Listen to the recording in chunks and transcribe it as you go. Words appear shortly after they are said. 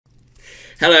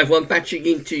Hello everyone, batching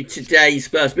into today's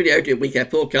first video, doing weekend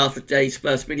forecast for today's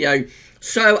first video.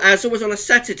 So, as always on a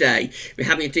Saturday, we're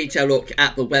having a detailed look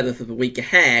at the weather for the week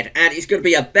ahead, and it's going to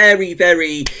be a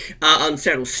very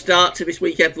unsettled start to this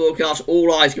weekend forecast.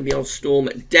 All eyes going to be on Storm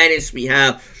Dennis. We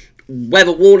have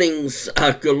weather warnings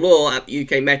galore at the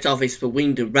UK Met Office for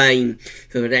wind and rain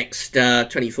for the next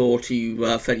 24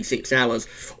 to 36 hours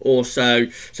or so.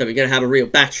 So we're going to have a real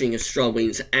battering of strong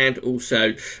winds, and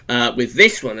also with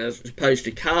this one, as opposed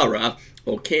to Kira,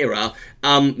 we're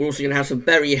also going to have some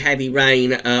very heavy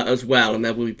rain as well, and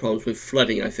there will be problems with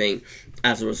flooding, I think,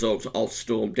 as a result of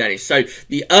Storm Dennis. So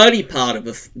the early part of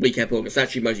the weekend forecast is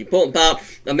actually the most important part,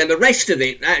 and then the rest of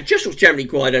it, just was generally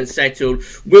quite unsettled,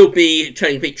 will be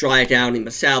turning a bit drier down in the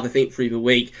south, I think, through the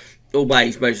week.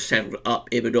 Always most settled up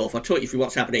in the north. I'll talk you through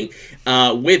what's happening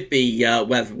with the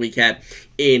weather for the weekend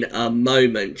in a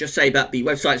moment. Just say that the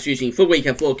websites using for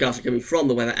weekend forecasts are coming from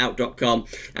theweatherout.com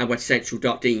and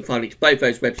westcentral.de. You can find links to both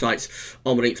those websites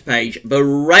on the links page. The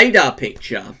radar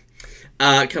picture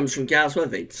comes from Gal's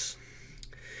Weathervids.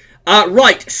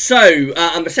 Right, so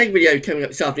and the second video coming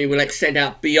up this afternoon will extend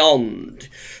out beyond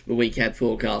the weekend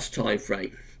forecast time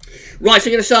frame. Right, so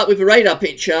I'm going to start with the radar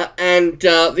picture, and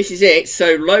this is it.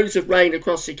 So loads of rain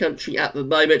across the country at the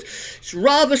moment. It's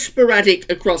rather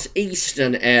sporadic across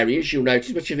eastern areas. You'll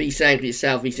notice much of East Anglia,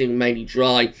 South East England mainly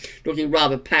dry. Looking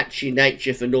rather patchy in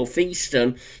nature for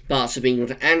northeastern parts of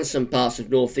England and some parts of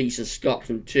northeastern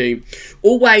Scotland too.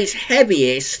 Always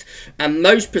heaviest and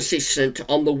most persistent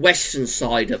on the western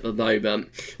side at the moment,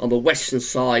 on the western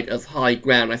side of high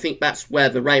ground. I think that's where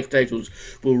the rainfall totals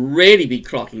will really be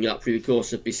clocking up through the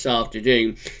course of this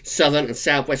afternoon. Southern and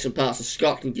southwestern parts of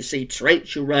Scotland, you see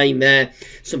torrential rain there.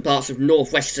 Some parts of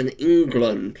northwestern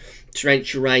England,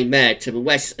 torrential rain there. To the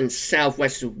west and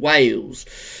southwest of Wales,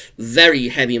 very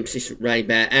heavy and persistent rain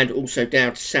there, and also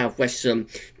down to southwestern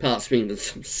parts of England,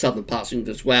 some southern parts of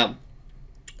England as well.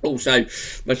 Also,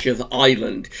 much of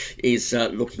Ireland is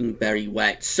looking very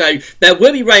wet. So there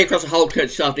will be rain across the whole country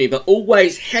this afternoon, but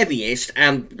always heaviest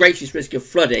and greatest risk of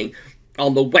flooding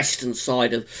on the western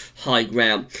side of high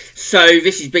ground. So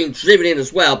this is being driven in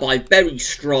as well by very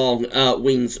strong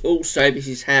winds. Also, this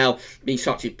is how the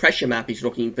structured pressure map is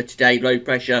looking for today. Low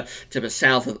pressure to the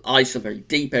south of Iceland, very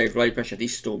deep area of low pressure.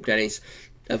 This Storm Dennis,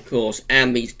 of course,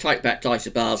 and these tight backed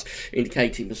isobars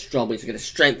indicating the strong winds are going to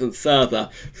strengthen further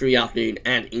through the afternoon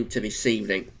and into this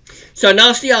evening. So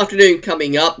nasty afternoon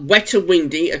coming up, wet and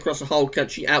windy across the whole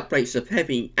country, outbreaks of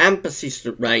heavy and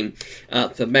persistent rain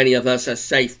for many of us. A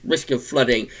safe risk of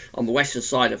flooding on the western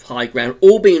side of high ground,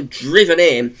 all being driven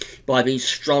in by these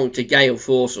strong to gale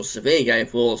force or severe gale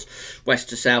force west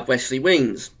to southwesterly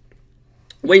winds.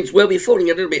 Winds will be falling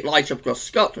a little bit lighter across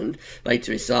Scotland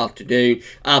later this afternoon,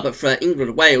 but for England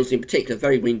and Wales in particular,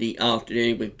 very windy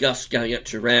afternoon with gusts going up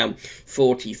to around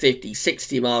 40, 50,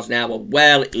 60 miles an hour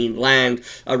well inland.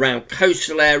 Around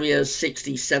coastal areas,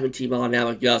 60, 70 mile an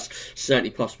hour gusts,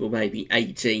 certainly possible maybe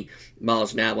 80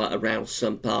 miles an hour around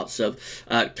some parts of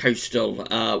coastal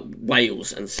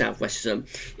Wales and southwestern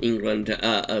England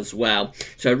as well.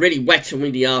 So really wet and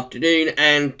windy afternoon,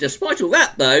 and despite all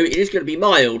that though, it is going to be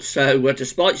mild. So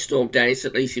despite Storm Dennis,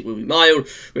 at least it will be mild,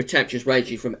 with temperatures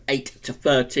ranging from 8 to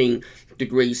 13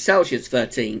 degrees Celsius.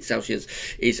 13 Celsius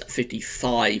is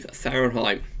 55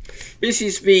 Fahrenheit. This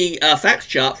is the facts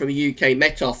chart from the UK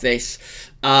Met Office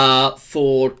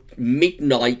for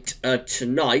midnight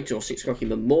tonight, or 6 o'clock in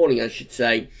the morning I should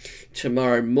say,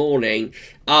 tomorrow morning.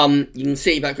 You can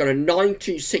see that I've got a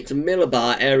 926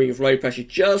 millibar area of low pressure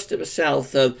just to the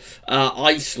south of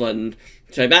Iceland.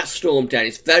 So that's Storm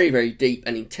Dennis, very deep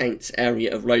and intense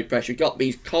area of low pressure. We've got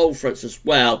these cold fronts as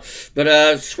well,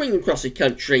 but swinging across the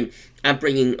country and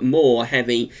bringing more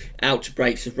heavy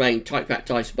outbreaks of rain, tight backed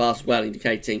isobars as well,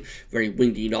 indicating very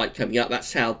windy night coming up.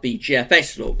 That's how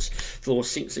BGFS looks for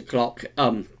 6 o'clock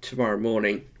tomorrow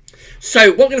morning. So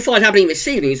what we're going to find happening this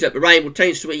evening is that the rain will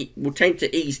tend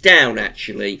to ease down,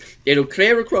 actually. It'll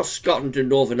clear across Scotland and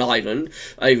Northern Ireland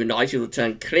overnight. It'll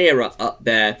turn clearer up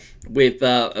there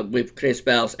with clear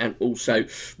spells and also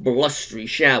blustery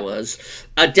showers.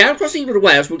 Down across England and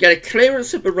Wales, we'll get a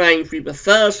clearance of the rain through the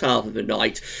first half of the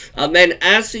night, and then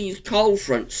as these cold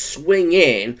fronts swing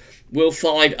in, we'll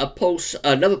find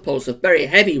another pulse of very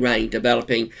heavy rain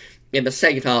developing in the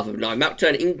second half of the night. That will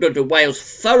turn England and Wales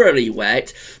thoroughly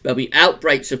wet. There'll be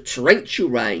outbreaks of torrential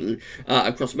rain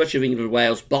across much of England and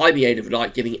Wales by the end of the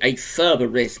night, giving a further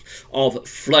risk of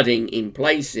flooding in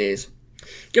places.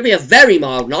 Going to be a very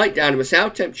mild night down in the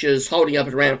south. Temperatures holding up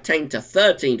at around 10 to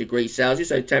 13 degrees Celsius.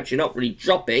 So temperature not really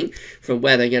dropping from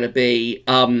where they're going to be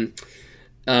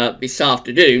this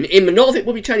afternoon. In the north, it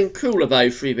will be turning cooler though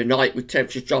through the night, with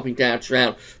temperatures dropping down to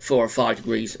around 4 or 5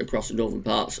 degrees across the northern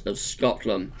parts of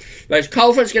Scotland. Those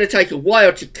cold fronts are going to take a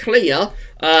while to clear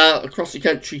across the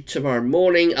country tomorrow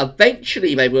morning.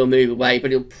 Eventually, they will move away,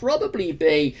 but it'll probably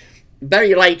be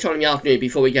very late on in the afternoon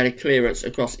before we get a clearance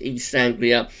across East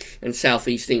Anglia and South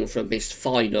East England from this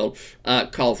final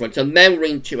cold front. And then we're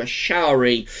into a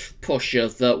showery push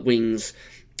of the winds,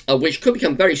 which could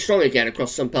become very strong again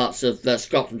across some parts of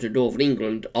Scotland and Northern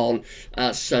England on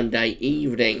Sunday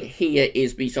evening. Here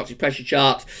is the Toxic Pressure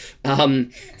Chart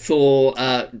for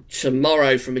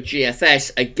tomorrow from a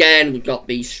GFS. Again, we've got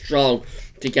the strong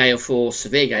to gale force,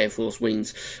 severe gale force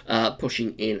winds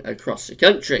pushing in across the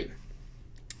country.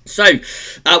 So,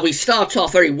 we start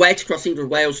off very wet across England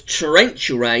and Wales,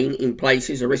 torrential rain in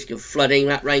places, a risk of flooding.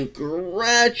 That rain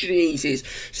gradually eases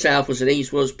southwards and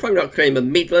eastwards, probably not clearing the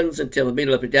Midlands until the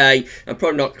middle of the day, and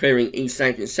probably not clearing East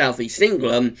Anglia and South East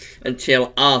England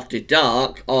until after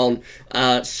dark on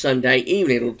Sunday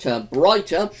evening. It'll turn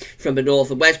brighter from the north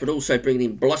and west, but also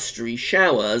bringing in blustery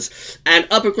showers. And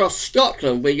up across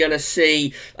Scotland, we're going to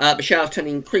see the showers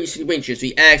turning increasingly wintry as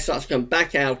the air starts to come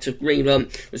back out of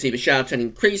Greenland. We'll see the showers turning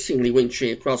increasingly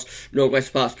wintry across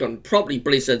northwest parts of Scotland, probably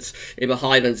blizzards in the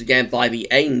Highlands again by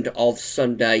the end of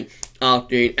Sunday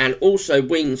afternoon, and also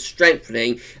winds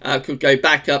strengthening could go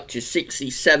back up to 60,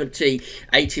 70,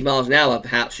 80 miles an hour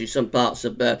perhaps through some parts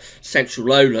of the central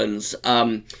lowlands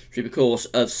through the course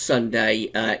of Sunday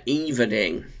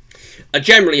evening.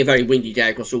 Generally a very windy day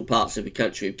across all parts of the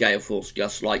country, with gale force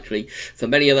gusts likely for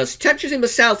many of us. Temperatures in the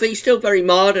southeast still very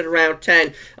mild at around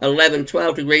 10, 11,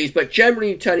 12 degrees, but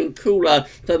generally turning cooler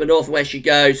further north and west you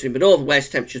go. So in the north and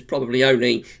west, temperatures probably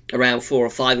only around 4 or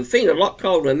 5, and feeling a lot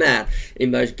colder than that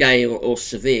in those gale or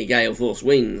severe gale force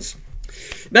winds.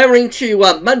 Then we're into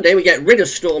Monday. We get rid of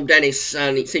Storm Dennis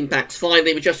and its impacts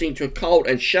finally. We're just into a cold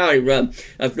and showery run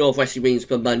of northwesterly winds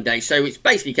for Monday. So it's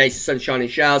basically a case of sunshine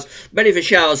and showers. Many of the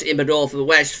showers in the north and the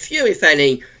west, few if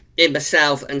any in the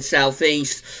south and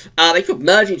southeast. They could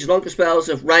merge into longer spells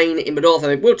of rain in the north,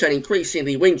 and it will turn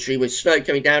increasingly wintry with snow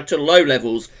coming down to low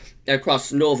levels across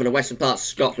the northern and western parts of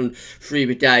Scotland through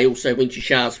the day. Also wintry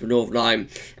showers for Northern Ireland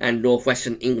and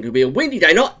northwestern England. It'll be a windy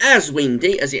day, not as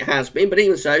windy as it has been, but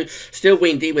even so, still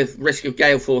windy with risk of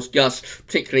gale force gusts,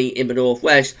 particularly in the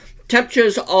northwest.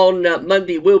 Temperatures on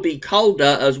Monday will be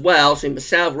colder as well. So in the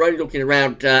south, we're only looking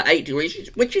around 8 degrees,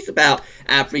 which is about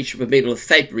average for the middle of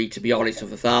February, to be honest,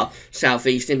 of the far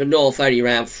southeast. In the north, only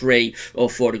around 3 or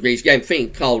 4 degrees. Again,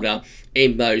 feeling colder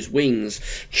in those winds.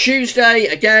 Tuesday,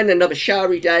 again, another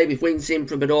showery day with winds in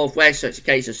from the northwest, so it's a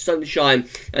case of sunshine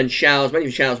and showers. Many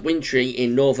of the showers wintry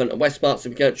in northern and west parts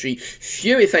of the country.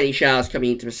 Few, if any, showers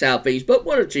coming into the southeast, but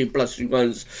 1 or 2 blustery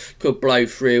ones could blow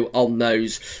through on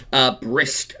those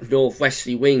brisk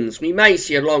northwesterly winds. We may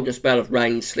see a longer spell of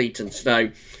rain, sleet and snow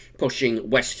pushing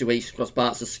west to east across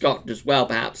parts of Scotland as well,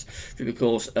 perhaps, through the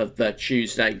course of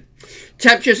Tuesday.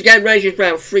 Temperatures again ranging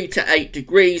around 3 to 8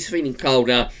 degrees, feeling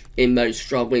colder in those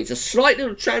strong winds. A slight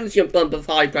little transient bump of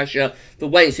high pressure for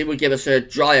Wednesday will give us a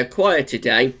drier, quieter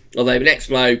day, although the next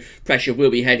low pressure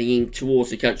will be heading in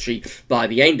towards the country by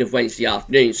the end of Wednesday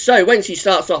afternoon. So Wednesday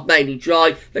starts off mainly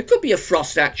dry. There could be a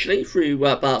frost actually through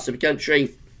parts of the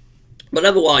country. But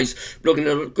otherwise, we're looking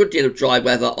at a good deal of dry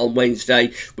weather on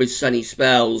Wednesday with sunny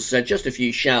spells, just a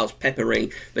few showers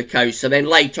peppering the coast. And then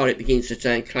late on it begins to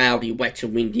turn cloudy, wet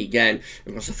and windy again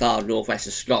across the far northwest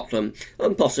of Scotland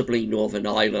and possibly Northern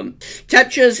Ireland.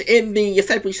 Temperatures in the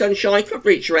February sunshine could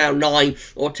reach around 9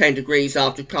 or 10 degrees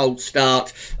after a cold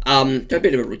start. A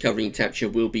bit of a recovery in temperature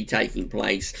will be taking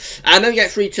place. And then we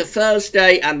get through to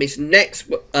Thursday, and this next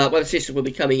weather system will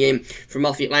be coming in from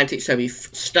off the Atlantic. So we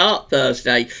start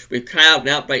Thursday with cloud and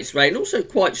outbreaks of rain, also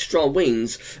quite strong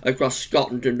winds across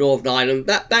Scotland and Northern Ireland.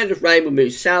 That band of rain will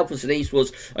move southwards and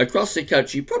eastwards across the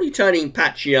country, probably turning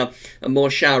patchier and more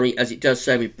showery as it does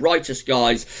so, with brighter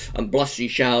skies and blustery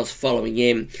showers following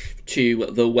in to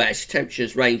the west.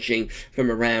 Temperatures ranging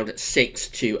from around 6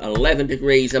 to 11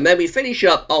 degrees. And then we finish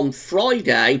up on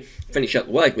Friday, finish up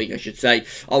the work week I should say,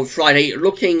 on Friday,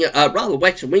 looking rather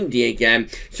wet and windy again.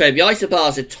 So the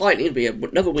isobars are tightening. It'll be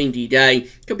another windy day.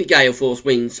 Could be gale force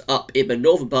winds up in the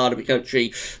northern part of the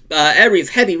country. Area of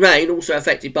heavy rain also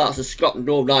affected parts of Scotland,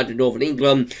 Northern Ireland and Northern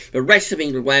England. The rest of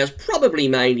England and Wales probably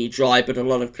mainly dry, but a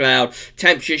lot of cloud.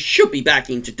 Temperatures should be back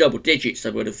into double digits, I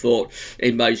would have thought,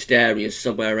 in most areas,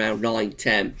 somewhere around 9,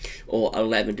 10 or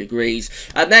 11 degrees.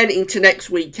 And then into next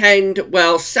weekend,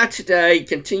 well, Saturday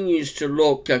continues to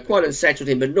look quite sunshine and settled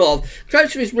in the north.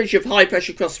 Close to this ridge of high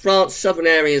pressure across France, southern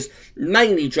areas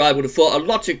mainly dry, would have thought. A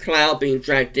lot of cloud being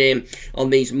dragged in on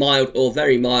these mild or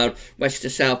very mild west to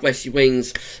southwesterly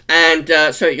winds. And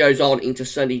so it goes on into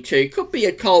Sunday too. Could be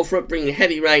a cold front bringing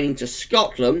heavy rain into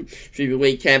Scotland through the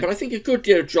weekend, but I think a good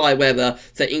deal of dry weather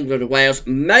for England and Wales.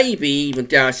 Maybe even,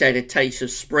 dare I say, a taste of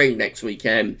spring next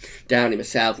weekend down in the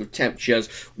south, with temperatures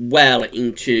well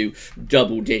into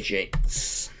double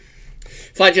digits.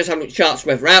 Fine, just having a look at charts,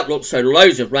 weather outlook. So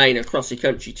loads of rain across the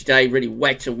country today, really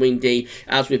wet and windy,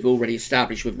 as we've already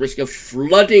established, with risk of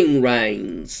flooding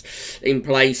rains in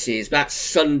places. That's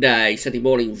Sunday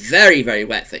morning, very, very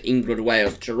wet for England and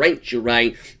Wales. Torrential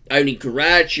rain, only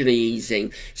gradually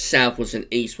easing southwards and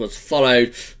eastwards,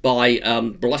 followed by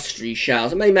blustery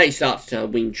showers, and they may start to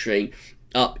turn wintry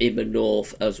up in the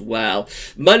north as well.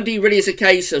 Monday really is a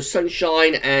case of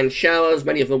sunshine and showers.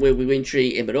 Many of them will be wintry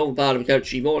in the northern part of the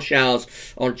country. More showers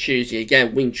on Tuesday,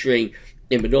 again wintry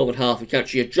in the northern half of the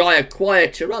country. A drier,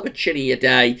 quieter, rather chillier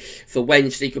day for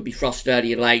Wednesday. Could be frost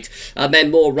early and late, and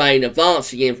then more rain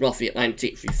advancing in from off the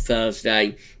Atlantic through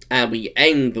Thursday. And we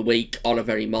end the week on a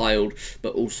very mild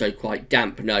but also quite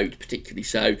damp note, particularly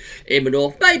so in the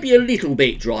north. Maybe a little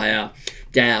bit drier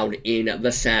down in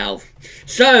the south.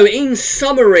 So, in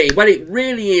summary, well, it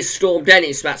really is Storm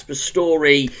Dennis. That's the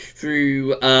story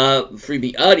through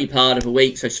the early part of the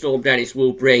week. So, Storm Dennis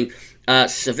will bring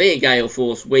severe gale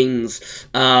force winds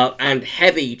and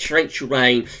heavy torrential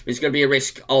rain. There's going to be a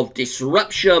risk of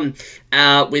disruption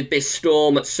with this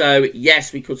storm. So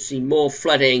yes, we could see more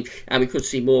flooding and we could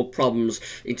see more problems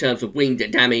in terms of wind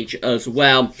damage as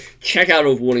well. Check out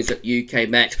all the warnings at UK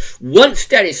Met. Once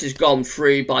Dennis has gone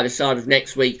through by the start of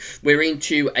next week, we're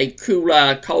into a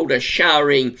cooler, colder,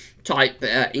 showering type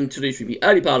interlude through the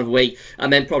early part of the week,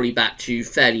 and then probably back to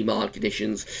fairly mild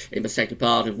conditions in the second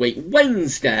part of the week.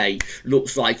 Wednesday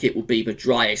looks like it will be the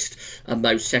driest and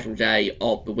most settled day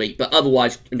of the week, but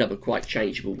otherwise another quite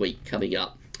changeable week coming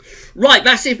up. Right,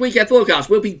 that's it for Weekend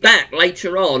Forecast. We'll be back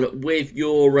later on with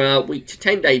your week to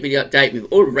 10-day video update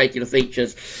with all the regular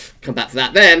features. Come back for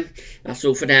that then. That's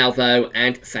all for now though,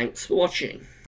 and thanks for watching.